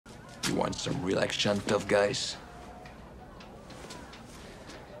You want some real action, tough guys?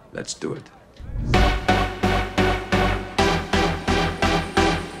 Let's do it.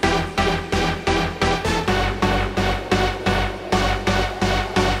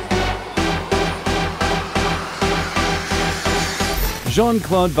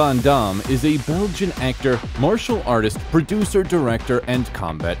 Jean-Claude Van Damme is a Belgian actor, martial artist, producer, director, and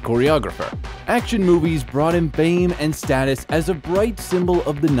combat choreographer. Action movies brought him fame and status as a bright symbol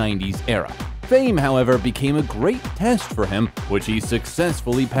of the 90s era. Fame, however, became a great test for him, which he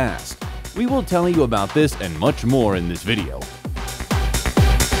successfully passed. We will tell you about this and much more in this video.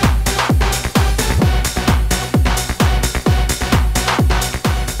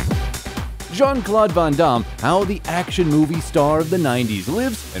 Jean-Claude Van Damme, how the action movie star of the 90s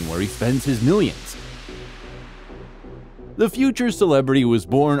lives and where he spends his millions. The future celebrity was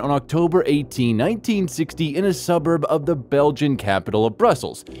born on October 18, 1960 in a suburb of the Belgian capital of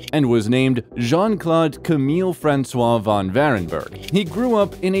Brussels and was named Jean-Claude Camille Francois van Varenberg. He grew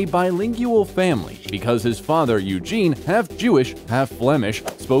up in a bilingual family because his father, Eugene, half Jewish, half Flemish,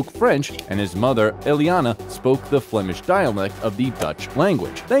 spoke French, and his mother, Eliana, spoke the Flemish dialect of the Dutch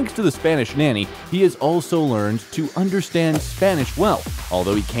language. Thanks to the Spanish nanny, he has also learned to understand Spanish well,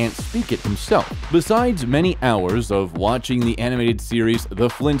 although he can't speak it himself. Besides, many hours of watching the animated series The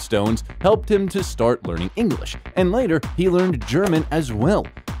Flintstones helped him to start learning English, and later he learned German as well.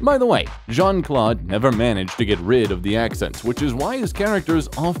 By the way, Jean-Claude never managed to get rid of the accents, which is why his characters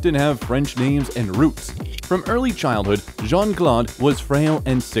often have French names and roots. From early childhood, Jean-Claude was frail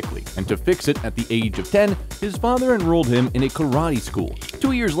and sickly, and to fix it at the age of 10, his father enrolled him in a karate school.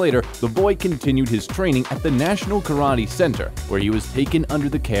 2 years later, the boy continued his training at the National Karate Center, where he was taken under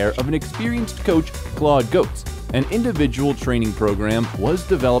the care of an experienced coach, Claude Goetz. An individual training program was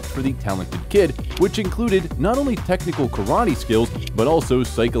developed for the talented kid, which included not only technical karate skills, but also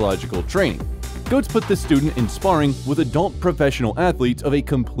psychological training. Goetz put the student in sparring with adult professional athletes of a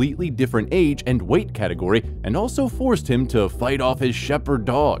completely different age and weight category, and also forced him to fight off his shepherd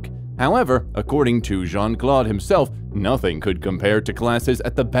dog. However, according to Jean-Claude himself, nothing could compare to classes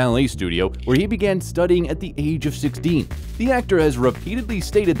at the ballet studio, where he began studying at the age of 16. The actor has repeatedly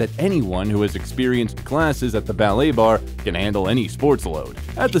stated that anyone who has experienced classes at the ballet bar can handle any sports load.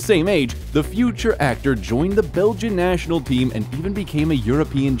 At the same age, the future actor joined the Belgian national team and even became a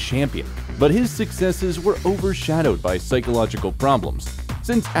European champion. But his successes were overshadowed by psychological problems.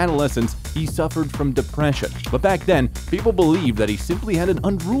 Since adolescence, he suffered from depression, but back then, people believed that he simply had an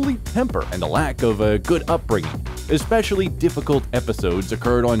unruly temper and a lack of a good upbringing. Especially difficult episodes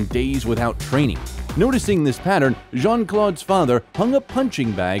occurred on days without training. Noticing this pattern, Jean-Claude's father hung a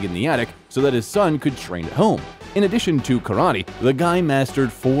punching bag in the attic so that his son could train at home. In addition to karate, the guy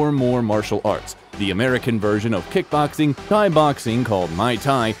mastered 4 more martial arts: the American version of kickboxing, Thai boxing called Muay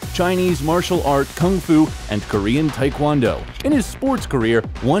Thai, Chinese martial art Kung Fu, and Korean Taekwondo. In his sports career,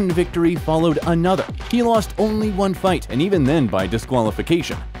 one victory followed another. He lost only one fight, and even then by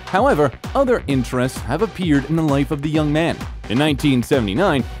disqualification. However, other interests have appeared in the life of the young man. In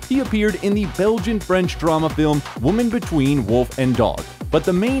 1979, he appeared in the Belgian-French drama film Woman Between Wolf and Dog. But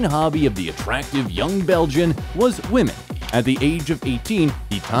the main hobby of the attractive young Belgian was women. At the age of 18,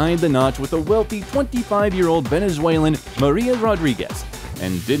 he tied the knot with a wealthy 25-year-old Venezuelan, Maria Rodriguez,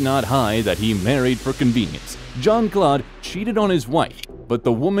 and did not hide that he married for convenience. Jean-Claude cheated on his wife, but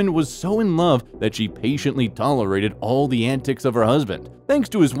the woman was so in love that she patiently tolerated all the antics of her husband. Thanks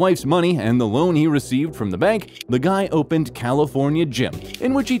to his wife's money and the loan he received from the bank, the guy opened California Gym,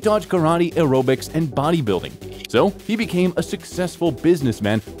 in which he taught karate, aerobics, and bodybuilding. So he became a successful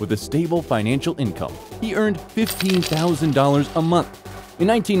businessman with a stable financial income. He earned $15,000 a month. In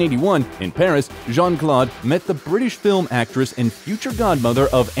 1981, in Paris, Jean-Claude met the British film actress and future godmother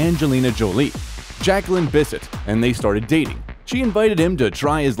of Angelina Jolie, Jacqueline Bisset, and they started dating. She invited him to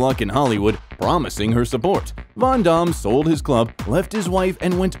try his luck in Hollywood, promising her support. Van Damme sold his club, left his wife,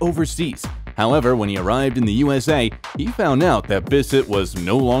 and went overseas. However, when he arrived in the USA, he found out that Bisset was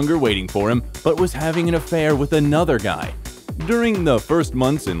no longer waiting for him, but was having an affair with another guy. During the first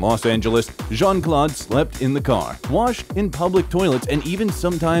months in Los Angeles, Jean-Claude slept in the car, washed in public toilets, and even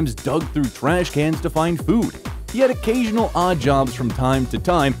sometimes dug through trash cans to find food. He had occasional odd jobs from time to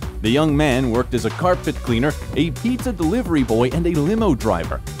time. The young man worked as a carpet cleaner, a pizza delivery boy, and a limo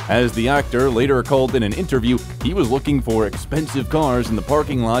driver. As the actor later recalled in an interview, he was looking for expensive cars in the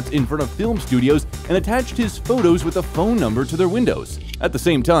parking lots in front of film studios and attached his photos with a phone number to their windows. At the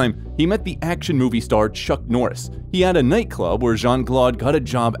same time, he met the action movie star Chuck Norris. He had a nightclub where Jean-Claude got a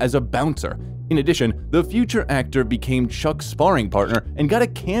job as a bouncer. In addition, the future actor became Chuck's sparring partner and got a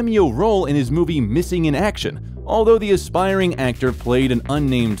cameo role in his movie Missing in Action. Although the aspiring actor played an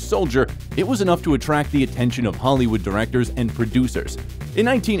unnamed soldier, it was enough to attract the attention of Hollywood directors and producers. In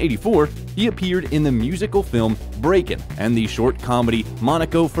 1984, he appeared in the musical film Breakin' and the short comedy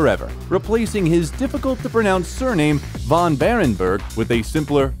Monaco Forever, replacing his difficult-to-pronounce surname Von Barenberg with a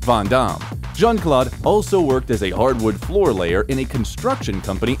simpler Van Damme. Jean-Claude also worked as a hardwood floor layer in a construction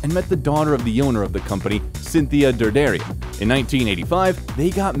company and met the daughter of the owner of the company, Cynthia Derderian. In 1985, they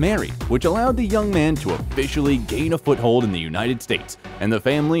got married, which allowed the young man to officially gain a foothold in the United States, and the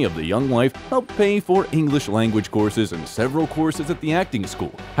family of the young wife helped pay for English language courses and several courses at the acting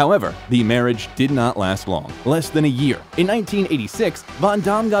school. However, the marriage did not last long, less than a year. In 1986, Van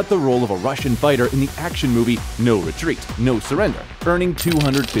Damme got the role of a Russian fighter in the action movie No Retreat, No Surrender, earning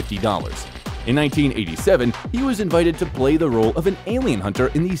 $250. In 1987, he was invited to play the role of an alien hunter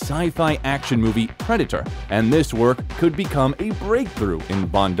in the sci-fi action movie Predator, and this work could become a breakthrough in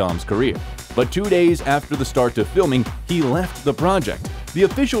Van Damme's career. But 2 days after the start of filming, he left the project. The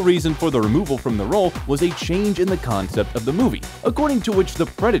official reason for the removal from the role was a change in the concept of the movie, according to which the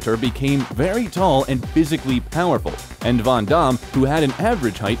Predator became very tall and physically powerful, and Van Damme, who had an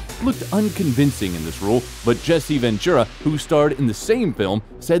average height, looked unconvincing in this role, but Jesse Ventura, who starred in the same film,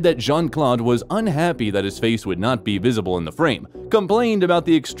 said that Jean-Claude was unhappy that his face would not be visible in the frame, complained about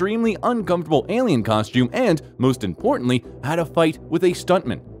the extremely uncomfortable alien costume, and, most importantly, had a fight with a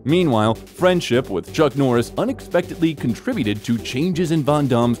stuntman. Meanwhile, friendship with Chuck Norris unexpectedly contributed to changes in Van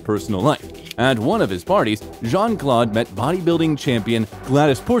Damme's personal life. At one of his parties, Jean-Claude met bodybuilding champion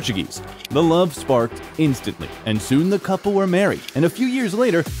Gladys Portuguese. The love sparked instantly, and soon the couple were married, and a few years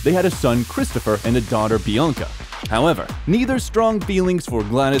later, they had a son Christopher and a daughter Bianca. However, neither strong feelings for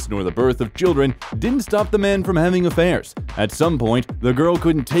Gladys nor the birth of children didn't stop the man from having affairs. At some point, the girl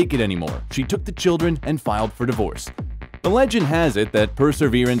couldn't take it anymore. She took the children and filed for divorce. The legend has it that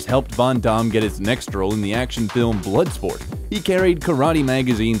perseverance helped Van Damme get his next role in the action film Bloodsport. He carried karate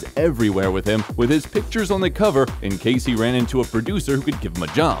magazines everywhere with him, with his pictures on the cover in case he ran into a producer who could give him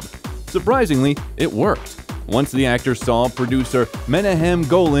a job. Surprisingly, it worked. Once the actor saw producer Menahem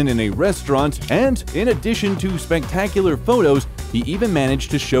Golan in a restaurant, and in addition to spectacular photos, he even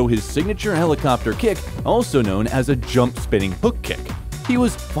managed to show his signature helicopter kick, also known as a jump-spinning hook kick. He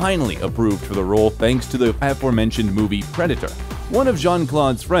was finally approved for the role thanks to the aforementioned movie Predator. One of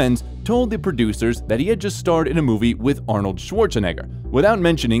Jean-Claude's friends told the producers that he had just starred in a movie with Arnold Schwarzenegger, without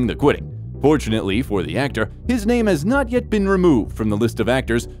mentioning the quitting. Fortunately for the actor, his name has not yet been removed from the list of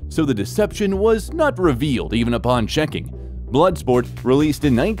actors, so the deception was not revealed even upon checking. Bloodsport, released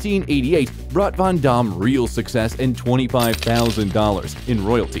in 1988, brought Van Damme real success and $25,000 in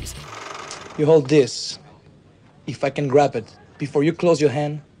royalties. You hold this. If I can grab it before you close your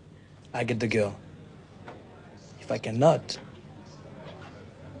hand, I get the girl. If I cannot,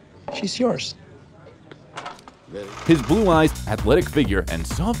 she's yours. His blue eyes, athletic figure, and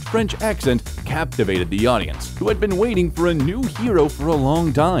soft French accent captivated the audience, who had been waiting for a new hero for a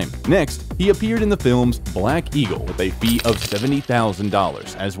long time. Next, he appeared in the films Black Eagle with a fee of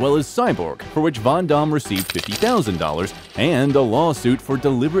 $70,000, as well as Cyborg, for which Van Damme received $50,000, and a lawsuit for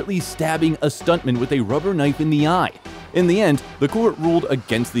deliberately stabbing a stuntman with a rubber knife in the eye. In the end, the court ruled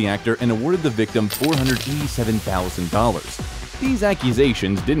against the actor and awarded the victim $487,000. These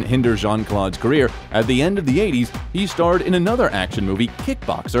accusations didn't hinder Jean-Claude's career. At the end of the 80s, he starred in another action movie,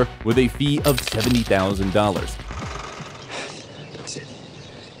 Kickboxer, with a fee of $70,000. That's it.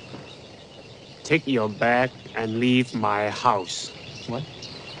 Take your bag and leave my house. What?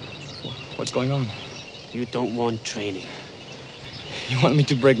 What's going on? You don't want training. You want me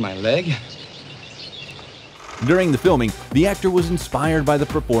to break my leg? During the filming, the actor was inspired by the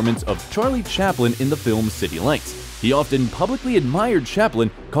performance of Charlie Chaplin in the film City Lights. He often publicly admired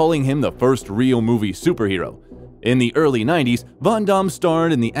Chaplin, calling him the first real movie superhero. In the early 90s, Van Damme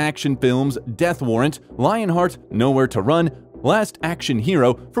starred in the action films Death Warrant, Lionheart, Nowhere to Run, Last Action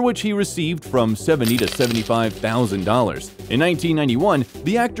Hero, for which he received from $70,000 to $75,000. In 1991,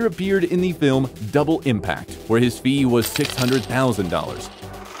 the actor appeared in the film Double Impact, where his fee was $600,000.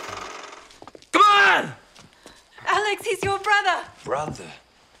 Come on! Alex, he's your brother. Brother?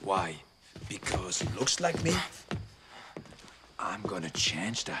 Why? Because he looks like me? I'm gonna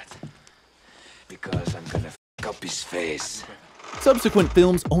change that. Because I'm gonna f up his face. Subsequent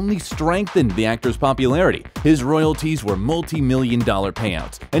films only strengthened the actor's popularity. His royalties were multi-million-dollar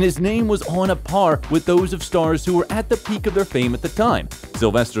payouts, and his name was on a par with those of stars who were at the peak of their fame at the time,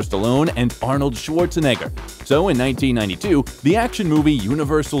 Sylvester Stallone and Arnold Schwarzenegger. So in 1992, the action movie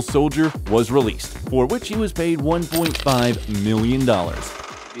Universal Soldier was released, for which he was paid $1.5 million.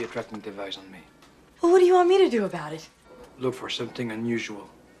 Be a tracking device on me. Well, what do you want me to do about it? Look for something unusual.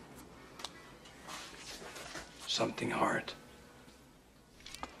 something hard.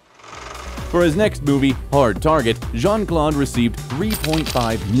 For his next movie, Hard Target, Jean-Claude received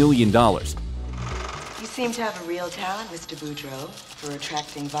 $3.5 million. You seem to have a real talent, Mr. Boudreaux, for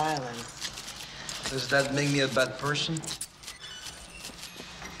attracting violence. Does that make me a bad person?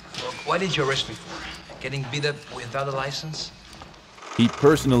 Look, what did you arrest me for? Getting beat up without a license? He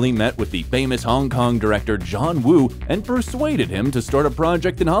personally met with the famous Hong Kong director John Woo and persuaded him to start a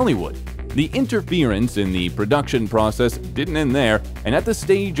project in Hollywood. The interference in the production process didn't end there, and at the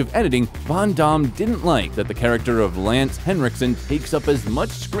stage of editing, Van Damme didn't like that the character of Lance Henriksen takes up as much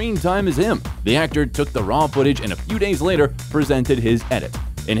screen time as him. The actor took the raw footage and a few days later presented his edit.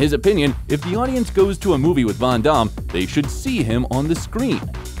 In his opinion, if the audience goes to a movie with Van Damme, they should see him on the screen.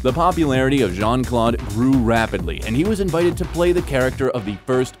 The popularity of Jean-Claude grew rapidly, and he was invited to play the character of the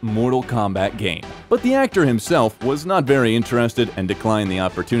first Mortal Kombat game. But the actor himself was not very interested and declined the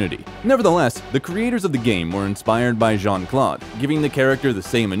opportunity. Nevertheless, the creators of the game were inspired by Jean-Claude, giving the character the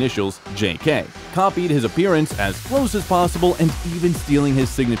same initials, JK, copied his appearance as close as possible, and even stealing his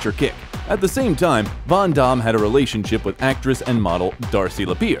signature kick. At the same time, Van Damme had a relationship with actress and model Darcy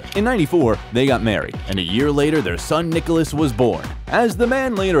Lapierre. In '94, they got married, and a year later their son Nicholas was born. As the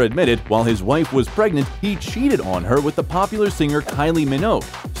man later admitted, while his wife was pregnant, he cheated on her with the popular singer Kylie Minogue.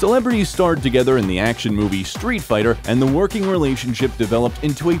 Celebrities starred together in the action movie Street Fighter, and the working relationship developed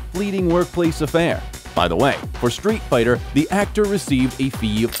into a fleeting workplace affair. By the way, for Street Fighter, the actor received a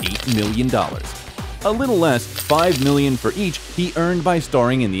fee of $8 million. A little less, $5 million for each, he earned by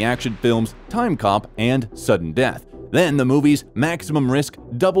starring in the action films Time Cop and Sudden Death. Then the movies Maximum Risk,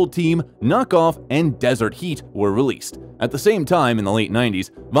 Double Team, Knock Off, and Desert Heat were released. At the same time, in the late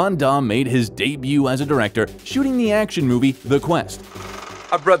 90s, Van Damme made his debut as a director, shooting the action movie The Quest.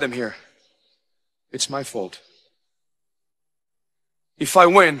 I brought them here. It's my fault. If I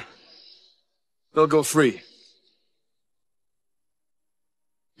win, they'll go free.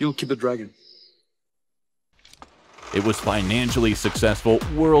 You'll keep the dragon. It was financially successful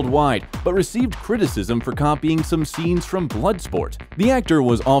worldwide, but received criticism for copying some scenes from Bloodsport. The actor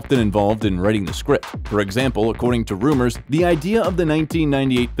was often involved in writing the script. For example, according to rumors, the idea of the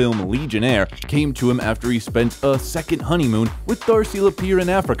 1998 film Legionnaire came to him after he spent a second honeymoon with Darcy Lapierre in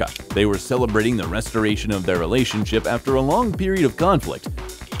Africa. They were celebrating the restoration of their relationship after a long period of conflict.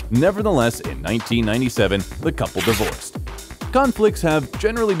 Nevertheless, in 1997, the couple divorced. Conflicts have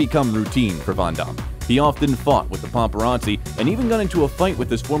generally become routine for Van Damme. He often fought with the paparazzi and even got into a fight with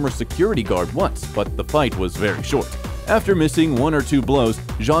his former security guard once, but the fight was very short. After missing one or two blows,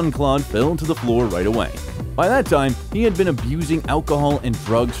 Jean-Claude fell to the floor right away. By that time, he had been abusing alcohol and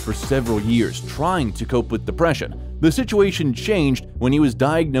drugs for several years, trying to cope with depression. The situation changed when he was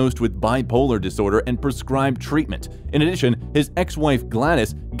diagnosed with bipolar disorder and prescribed treatment. In addition, his ex-wife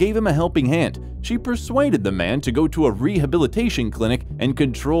Gladys gave him a helping hand. She persuaded the man to go to a rehabilitation clinic and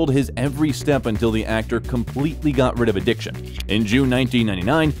controlled his every step until the actor completely got rid of addiction. In June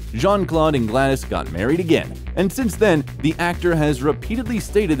 1999, Jean-Claude and Gladys got married again, and since then, the actor has repeatedly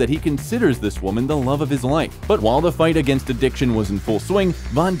stated that he considers this woman the love of his life. But while the fight against addiction was in full swing,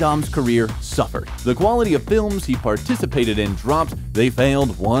 Van Damme's career suffered. The quality of films he participated in dropped. They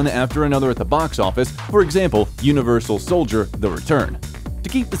failed one after another at the box office, for example, Universal Soldier: The Return. To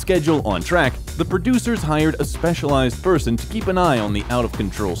keep the schedule on track, the producers hired a specialized person to keep an eye on the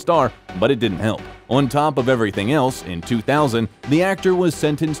out-of-control star, but it didn't help. On top of everything else, in 2000, the actor was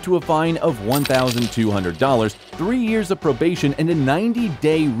sentenced to a fine of $1,200, 3 years of probation, and a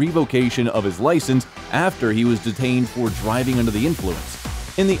 90-day revocation of his license after he was detained for driving under the influence.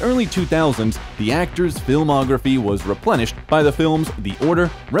 In the early 2000s, the actor's filmography was replenished by the films The Order,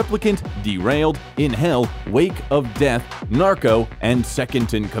 Replicant, Derailed, In Hell, Wake of Death, Narco, and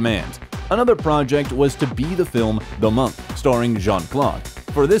Second in Command. Another project was to be the film The Monk, starring Jean-Claude.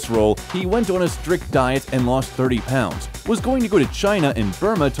 For this role, he went on a strict diet and lost 30 pounds, was going to go to China and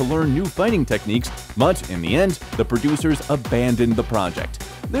Burma to learn new fighting techniques, but in the end, the producers abandoned the project.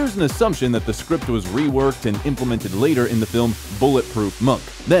 There's an assumption that the script was reworked and implemented later in the film Bulletproof Monk.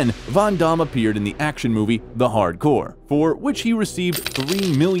 Then, Van Damme appeared in the action movie The Hardcore, for which he received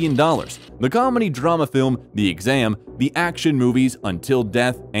 $3 million. The comedy drama film The Exam, the action movies Until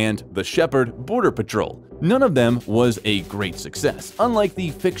Death, and The Shepherd: Border Patrol. None of them was a great success, unlike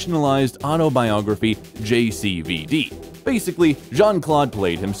the fictionalized autobiography JCVD. Basically, Jean-Claude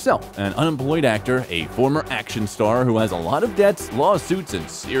played himself, an unemployed actor, a former action star who has a lot of debts, lawsuits, and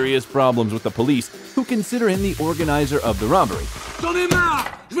serious problems with the police, who consider him the organizer of the robbery. J'en ai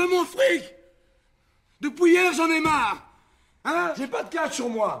marre! Je veux mon fric! Depuis hier, j'en ai marre! Hein? J'ai pas de cash sur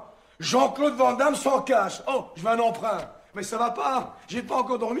moi. Jean-Claude Van Damme sans cash. Oh, je veux un emprunt. Mais ça va pas. J'ai pas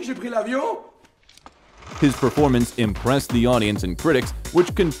encore dormi, j'ai pris l'avion. His performance impressed the audience and critics,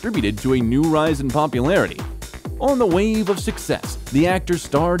 which contributed to a new rise in popularity. On the wave of success, the actor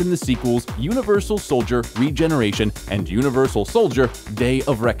starred in the sequels Universal Soldier: Regeneration and Universal Soldier: Day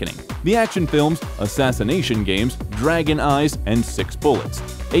of Reckoning, the action films Assassination Games, Dragon Eyes, and Six Bullets,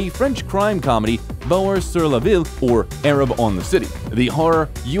 a French crime comedy Boer sur la Ville, or Arab on the City, the horror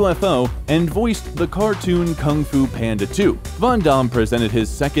UFO, and voiced the cartoon Kung Fu Panda 2. Van Damme presented his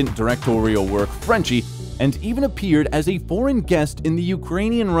second directorial work, Frenchie, and even appeared as a foreign guest in the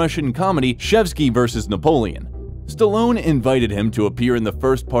Ukrainian-Russian comedy Shevsky vs. Napoleon. Stallone invited him to appear in the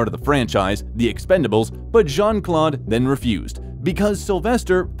first part of the franchise, The Expendables, but Jean-Claude then refused, because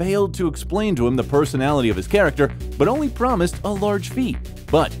Sylvester failed to explain to him the personality of his character, but only promised a large fee.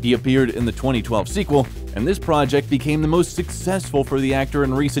 But he appeared in the 2012 sequel, and this project became the most successful for the actor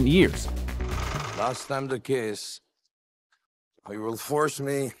in recent years. Last time the case, you will force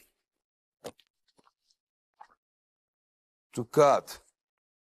me to cut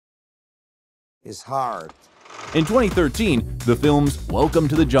his heart. In 2013, the films Welcome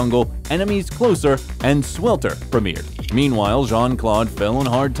to the Jungle, Enemies Closer, and Swelter premiered. Meanwhile, Jean-Claude fell on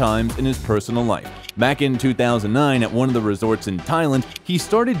hard times in his personal life. Back in 2009, at one of the resorts in Thailand, he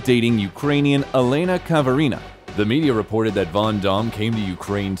started dating Ukrainian Elena Kaverina. The media reported that Van Damme came to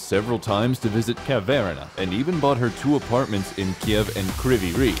Ukraine several times to visit Kaverina and even bought her 2 apartments in Kiev and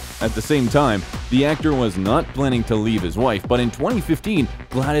Kryvyi Rih. At the same time, the actor was not planning to leave his wife, but in 2015,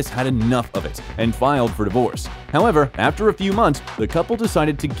 Gladys had enough of it and filed for divorce. However, after a few months, the couple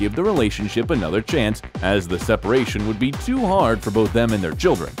decided to give the relationship another chance, as the separation would be too hard for both them and their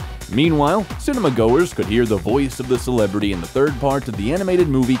children. Meanwhile, cinema-goers could hear the voice of the celebrity in the third part of the animated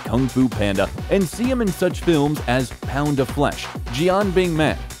movie Kung Fu Panda and see him in such films as Pound of Flesh, Jian Bing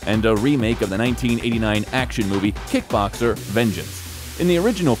Man, and a remake of the 1989 action movie Kickboxer: Vengeance. In the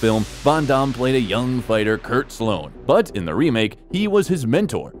original film, Van Damme played a young fighter, Kurt Sloan, but in the remake, he was his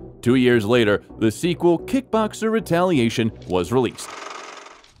mentor. 2 years later, the sequel Kickboxer: Retaliation was released.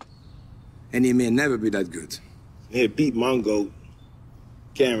 And he may never be that good. He'll beat Mongo,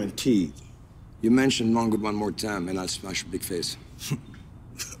 guaranteed. You mention Mongo one more time and I'll smash your big face.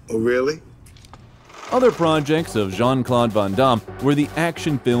 Oh, really? Other projects of Jean-Claude Van Damme were the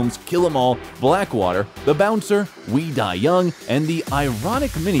action films Kill 'Em All, Blackwater, The Bouncer, We Die Young, and the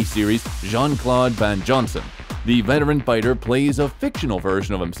ironic miniseries Jean-Claude Van Johnson. The veteran fighter plays a fictional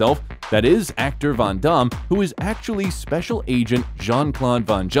version of himself, that is, actor Van Damme, who is actually Special Agent Jean-Claude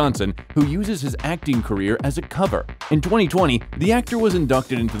Van Johnson, who uses his acting career as a cover. In 2020, the actor was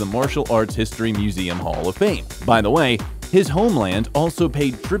inducted into the Martial Arts History Museum Hall of Fame. By the way, his homeland also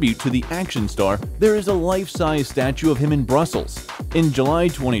paid tribute to the action star. There is a life-size statue of him in Brussels. In July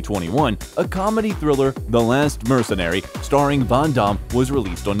 2021, a comedy thriller, The Last Mercenary, starring Van Damme, was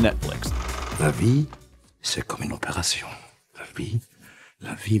released on Netflix. La vie, c'est comme une opération.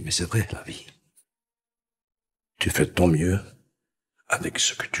 La vie, mais c'est vrai, la vie. Tu fais de ton mieux avec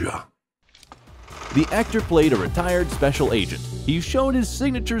ce que tu as. The actor played a retired special agent. He showed his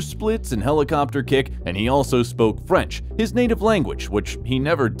signature splits and helicopter kick, and he also spoke French, his native language, which he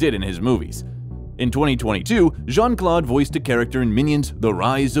never did in his movies. In 2022, Jean-Claude voiced a character in Minions: The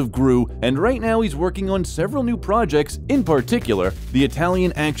Rise of Gru, and right now he's working on several new projects, in particular, the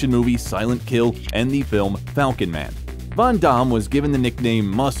Italian action movie Silent Kill and the film Falcon Man. Van Damme was given the nickname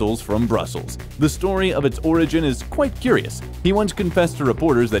Muscles from Brussels. The story of its origin is quite curious. He once confessed to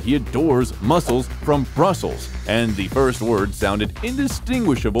reporters that he adores muscles from Brussels, and the first word sounded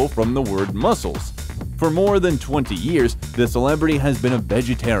indistinguishable from the word muscles. For more than 20 years, the celebrity has been a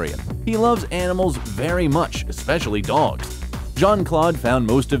vegetarian. He loves animals very much, especially dogs. Jean-Claude found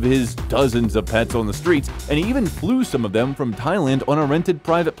most of his dozens of pets on the streets, and he even flew some of them from Thailand on a rented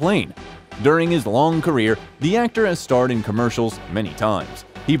private plane. During his long career, the actor has starred in commercials many times.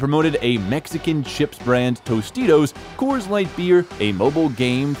 He promoted a Mexican chips brand, Tostitos, Coors Light beer, a mobile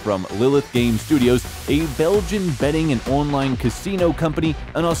game from Lilith Game Studios, a Belgian betting and online casino company,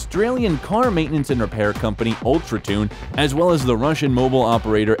 an Australian car maintenance and repair company, Ultratune, as well as the Russian mobile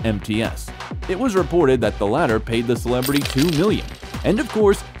operator MTS. It was reported that the latter paid the celebrity $2 million. And of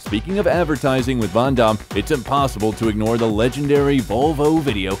course, speaking of advertising with Van Damme, it's impossible to ignore the legendary Volvo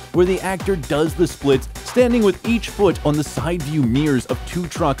video where the actor does the splits, standing with each foot on the side view mirrors of 2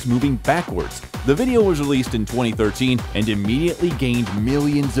 trucks moving backwards. The video was released in 2013 and immediately gained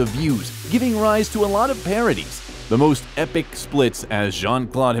millions of views, giving rise to a lot of parodies. The most epic splits, as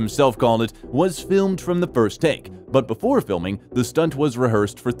Jean-Claude himself called it, was filmed from the first take, but before filming, the stunt was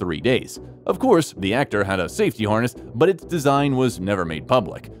rehearsed for 3 days. Of course, the actor had a safety harness, but its design was never made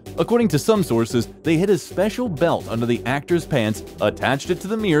public. According to some sources, they hid a special belt under the actor's pants, attached it to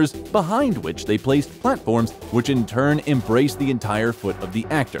the mirrors, behind which they placed platforms, which in turn embraced the entire foot of the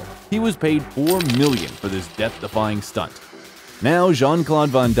actor. He was paid $4 million for this death-defying stunt. Now, Jean-Claude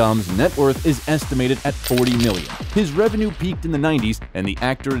Van Damme's net worth is estimated at $40 million. His revenue peaked in the 90s, and the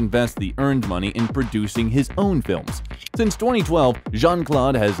actor invests the earned money in producing his own films. Since 2012,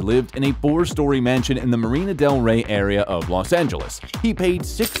 Jean-Claude has lived in a 4-story mansion in the Marina del Rey area of Los Angeles. He paid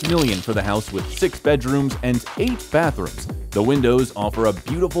 $6 million for the house with 6 bedrooms and 8 bathrooms. The windows offer a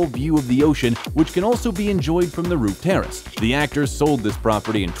beautiful view of the ocean, which can also be enjoyed from the roof terrace. The actor sold this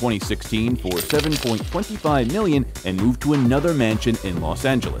property in 2016 for $7.25 million and moved to another mansion in Los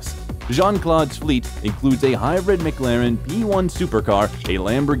Angeles. Jean-Claude's fleet includes a hybrid McLaren P1 supercar, a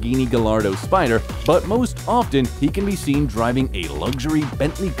Lamborghini Gallardo Spider, but most often he can be seen driving a luxury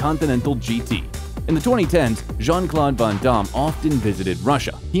Bentley Continental GT. In the 2010s, Jean-Claude Van Damme often visited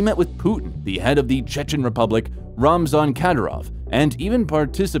Russia. He met with Putin, the head of the Chechen Republic, Ramzan Kadyrov, and even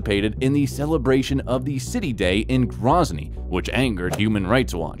participated in the celebration of the City Day in Grozny, which angered Human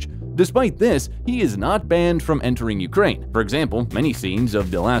Rights Watch. Despite this, he is not banned from entering Ukraine. For example, many scenes of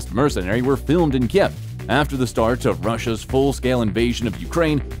The Last Mercenary were filmed in Kiev. After the start of Russia's full-scale invasion of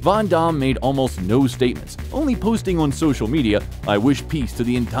Ukraine, Van Damme made almost no statements, only posting on social media, "I wish peace to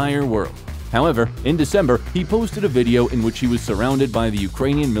the entire world." However, in December, he posted a video in which he was surrounded by the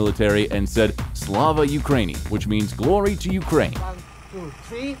Ukrainian military and said, "Slava Ukraini," which means glory to Ukraine. 1, 2,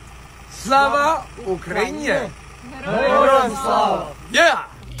 3. Slava Ukraini! Yeah!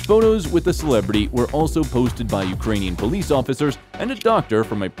 Photos with the celebrity were also posted by Ukrainian police officers and a doctor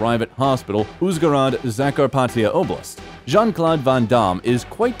from a private hospital, Uzhgorod, Zakarpattia Oblast. Jean-Claude Van Damme is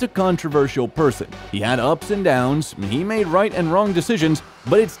quite a controversial person. He had ups and downs, he made right and wrong decisions,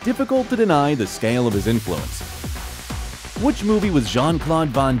 but it's difficult to deny the scale of his influence. Which movie with Jean-Claude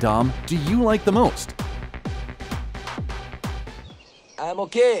Van Damme do you like the most? I'm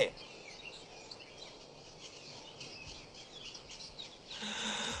okay.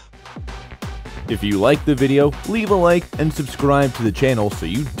 If you liked the video, leave a like and subscribe to the channel so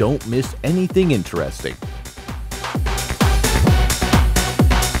you don't miss anything interesting.